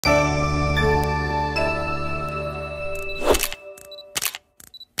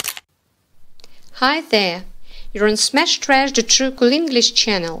Hi there, you're on Smash Trash the True Cool English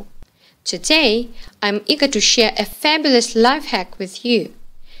channel. Today, I'm eager to share a fabulous life hack with you.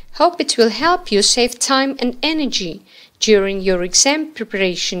 Hope it will help you save time and energy during your exam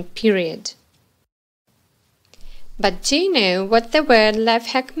preparation period. But do you know what the word life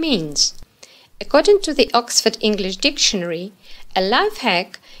hack means? According to the Oxford English Dictionary, a life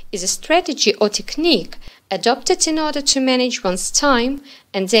hack is a strategy or technique adopted in order to manage one's time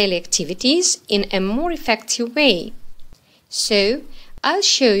and daily activities in a more effective way. So, I'll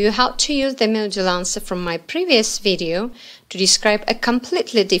show you how to use the modal answer from my previous video to describe a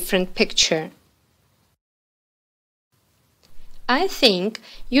completely different picture. I think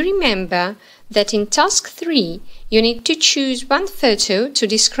you remember that in task 3 you need to choose one photo to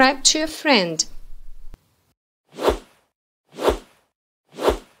describe to a friend.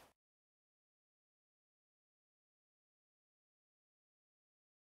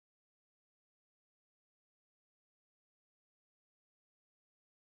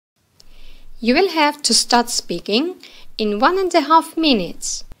 You will have to start speaking in 1.5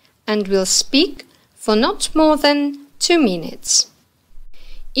 minutes and will speak for not more than 2 minutes.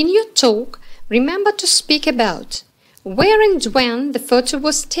 In your talk, remember to speak about where and when the photo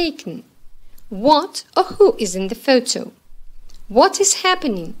was taken, what or who is in the photo, what is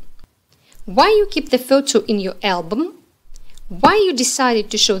happening, why you keep the photo in your album, why you decided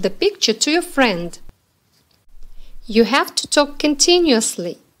to show the picture to your friend. You have to talk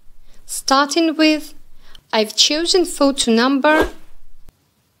continuously, starting with I've chosen photo number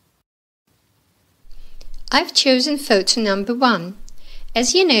 1.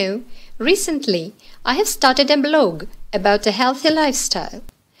 As you know, recently I have started a blog about a healthy lifestyle.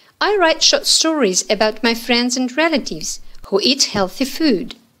 I write short stories about my friends and relatives who eat healthy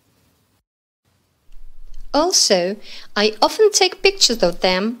food. Also, I often take pictures of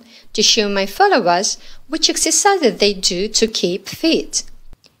them to show my followers which exercises they do to keep fit.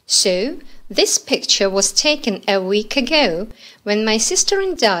 So, this picture was taken a week ago when my sister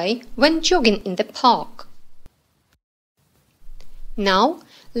and I went jogging in the park. Now,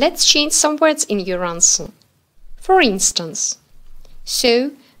 let's change some words in your answer. For instance,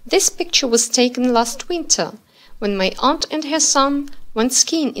 so this picture was taken last winter when my aunt and her son went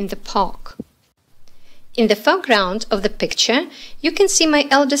skiing in the park. In the foreground of the picture, you can see my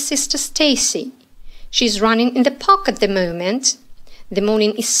elder sister Stacy. She's running in the park at the moment. The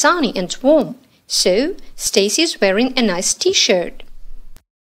morning is sunny and warm, so Stacy is wearing a nice t-shirt.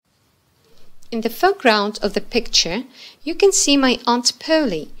 In the foreground of the picture, you can see my Aunt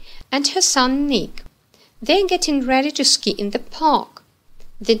Polly and her son Nick. They're getting ready to ski in the park.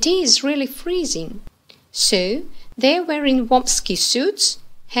 The day is really freezing, so they're wearing warm ski suits,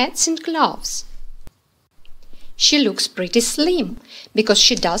 hats and gloves. She looks pretty slim because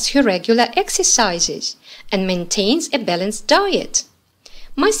she does her regular exercises and maintains a balanced diet.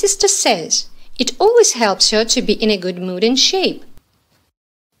 My sister says it always helps her to be in a good mood and shape.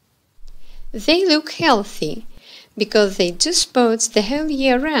 They look healthy because they do sports the whole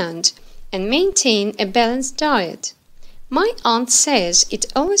year round and maintain a balanced diet. My aunt says it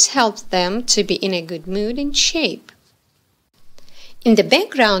always helps them to be in a good mood and shape. In the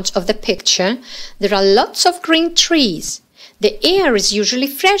background of the picture, there are lots of green trees. The air is usually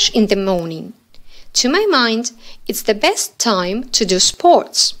fresh in the morning. To my mind, it's the best time to do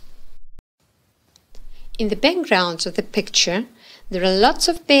sports. In the background of the picture, there are lots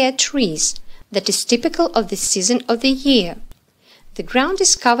of bare trees. That is typical of this season of the year. The ground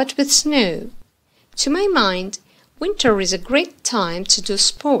is covered with snow. To my mind, winter is a great time to do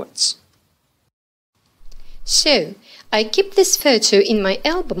sports. So, I keep this photo in my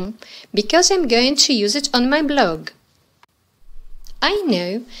album because I'm going to use it on my blog. I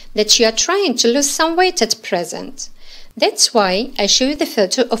know that you are trying to lose some weight at present. That's why I show you the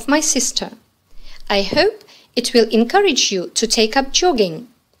photo of my sister. I hope it will encourage you to take up jogging.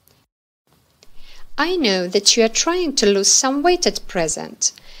 I know that you are trying to lose some weight at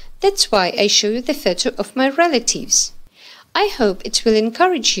present. That's why I show you the photo of my relatives. I hope it will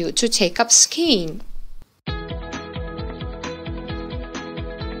encourage you to take up skiing.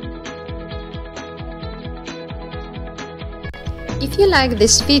 If you like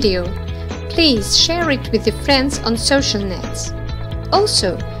this video, please share it with your friends on social nets.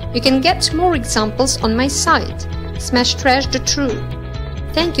 Also, you can get more examples on my site, Smash Trash the True.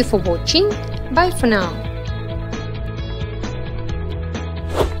 Thank you for watching. Bye for now.